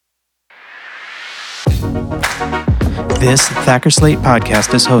This Thacker Slate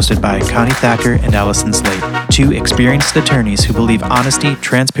podcast is hosted by Connie Thacker and Allison Slate, two experienced attorneys who believe honesty,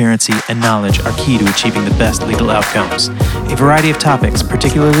 transparency, and knowledge are key to achieving the best legal outcomes. A variety of topics,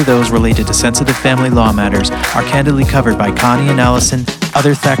 particularly those related to sensitive family law matters, are candidly covered by Connie and Allison,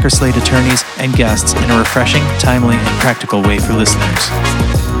 other Thacker Slate attorneys, and guests in a refreshing, timely, and practical way for listeners.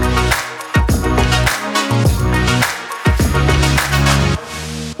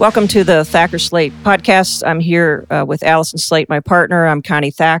 Welcome to the Thacker Slate podcast. I'm here with Allison Slate, my partner. I'm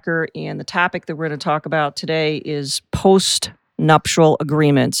Connie Thacker, and the topic that we're going to talk about today is post-nuptial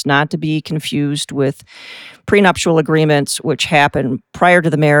agreements, not to be confused with prenuptial agreements, which happen prior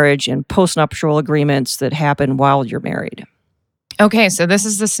to the marriage, and post-nuptial agreements that happen while you're married. Okay, so this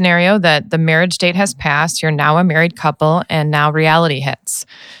is the scenario that the marriage date has passed. You're now a married couple, and now reality hits.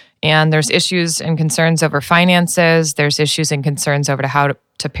 And there's issues and concerns over finances. There's issues and concerns over how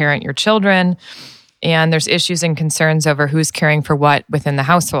to parent your children. And there's issues and concerns over who's caring for what within the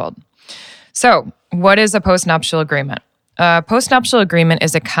household. So what is a postnuptial agreement? A postnuptial agreement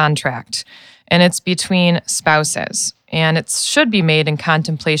is a contract, and it's between spouses. And it should be made in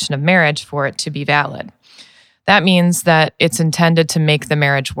contemplation of marriage for it to be valid. That means that it's intended to make the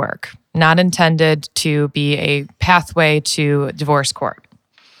marriage work, not intended to be a pathway to divorce court.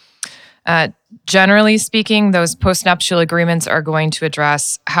 Generally speaking, those postnuptial agreements are going to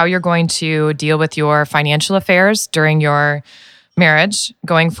address how you're going to deal with your financial affairs during your marriage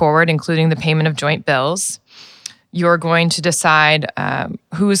going forward, including the payment of joint bills. You're going to decide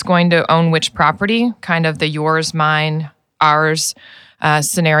who's going to own which property, kind of the yours, mine, ours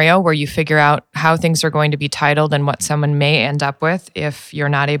scenario, where you figure out how things are going to be titled and what someone may end up with if you're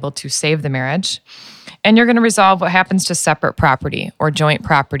not able to save the marriage. And you're going to resolve what happens to separate property or joint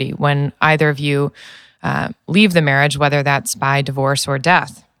property when either of you leave the marriage, whether that's by divorce or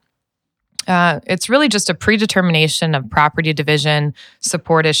death. It's really just a predetermination of property division,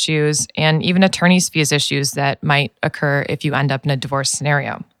 support issues, and even attorney's fees issues that might occur if you end up in a divorce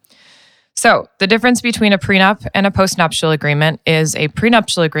scenario. So the difference between a prenup and a postnuptial agreement is a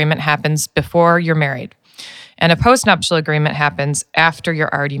prenuptial agreement happens before you're married, and a postnuptial agreement happens after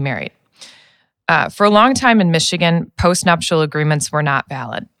you're already married. For a long time in Michigan, postnuptial agreements were not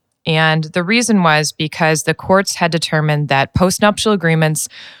valid. And the reason was because the courts had determined that postnuptial agreements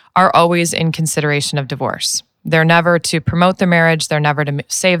are always in consideration of divorce. They're never to promote the marriage, they're never to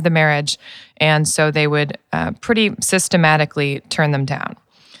save the marriage, and so they would pretty systematically turn them down.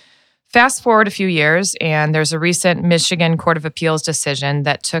 Fast forward a few years, and there's a recent Michigan Court of Appeals decision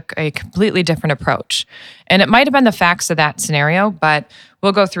that took a completely different approach. And it might have been the facts of that scenario, but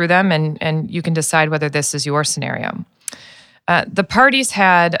we'll go through them and you can decide whether this is your scenario. The parties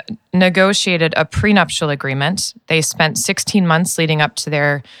had negotiated a prenuptial agreement. They spent 16 months leading up to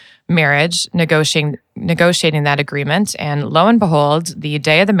their marriage negotiating that agreement. And lo and behold, the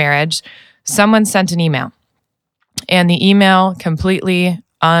day of the marriage, someone sent an email. And the email completely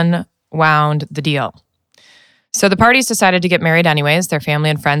unwound the deal. So the parties decided to get married anyways. Their family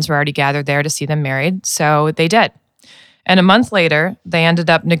and friends were already gathered there to see them married, so they did. And a month later, they ended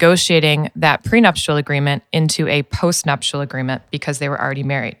up negotiating that prenuptial agreement into a postnuptial agreement because they were already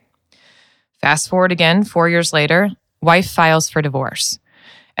married. Fast forward again, 4 years later, wife files for divorce.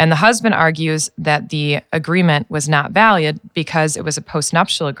 And the husband argues that the agreement was not valid because it was a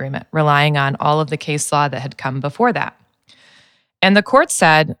postnuptial agreement, relying on all of the case law that had come before that. And the court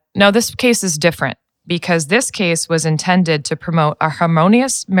said, no, this case is different because this case was intended to promote a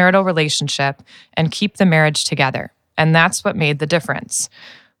harmonious marital relationship and keep the marriage together. And that's what made the difference.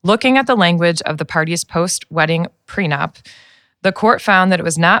 Looking at the language of the parties' post-wedding prenup, the court found that it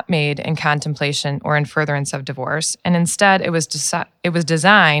was not made in contemplation or in furtherance of divorce, and instead it was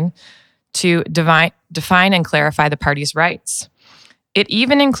designed to define and clarify the parties' rights. It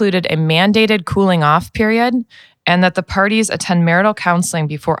even included a mandated cooling off period and that the parties attend marital counseling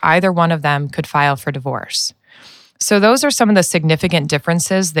before either one of them could file for divorce. So those are some of the significant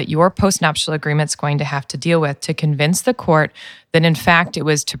differences that your postnuptial agreement's going to have to deal with to convince the court that in fact it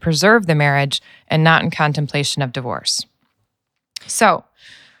was to preserve the marriage and not in contemplation of divorce. So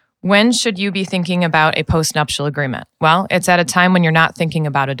when should you be thinking about a postnuptial agreement? Well, it's at a time when you're not thinking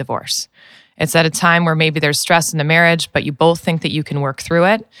about a divorce. It's at a time where maybe there's stress in the marriage, but you both think that you can work through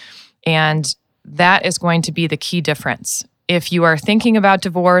it. And that is going to be the key difference. If you are thinking about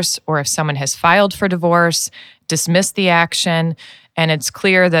divorce or if someone has filed for divorce, dismissed the action, and it's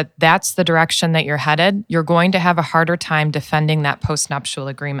clear that that's the direction that you're headed, you're going to have a harder time defending that postnuptial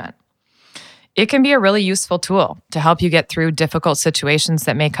agreement. It can be a really useful tool to help you get through difficult situations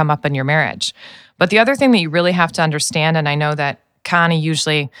that may come up in your marriage. But the other thing that you really have to understand, and I know that Connie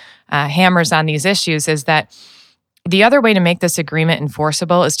usually hammers on these issues, is that the other way to make this agreement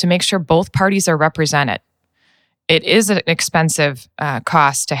enforceable is to make sure both parties are represented. It is an expensive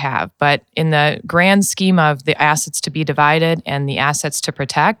cost to have, but in the grand scheme of the assets to be divided and the assets to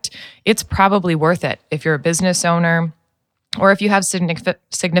protect, it's probably worth it if you're a business owner or if you have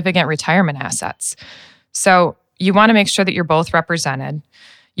significant retirement assets. So you want to make sure that you're both represented.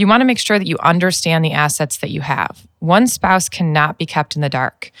 You want to make sure that you understand the assets that you have. One spouse cannot be kept in the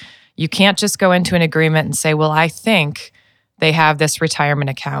dark. You can't just go into an agreement and say, well, I think they have this retirement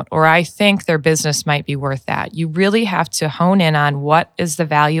account, or I think their business might be worth that. You really have to hone in on what is the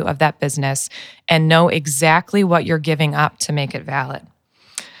value of that business and know exactly what you're giving up to make it valid.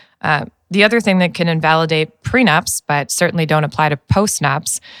 The other thing that can invalidate prenups, but certainly don't apply to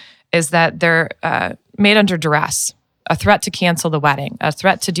postnups, is that they're made under duress, a threat to cancel the wedding, a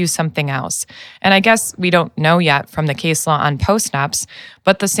threat to do something else. And I guess we don't know yet from the case law on postnups,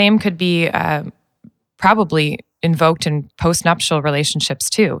 but the same could be probably invoked in postnuptial relationships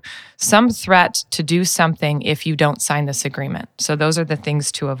too. Some threat to do something if you don't sign this agreement. So those are the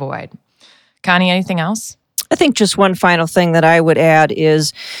things to avoid. Connie, anything else? I think just one final thing that I would add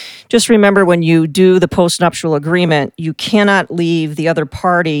is just remember when you do the postnuptial agreement, you cannot leave the other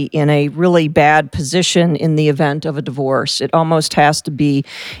party in a really bad position in the event of a divorce. It almost has to be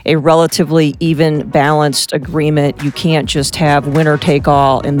a relatively even, balanced agreement. You can't just have winner take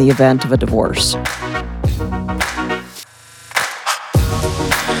all in the event of a divorce.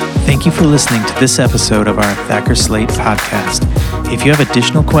 Thank you for listening to this episode of our Thacker Slate podcast. If you have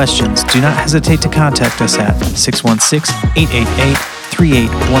additional questions, do not hesitate to contact us at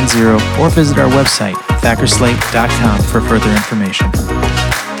 616-888-3810 or visit our website, thackerslate.com, for further information.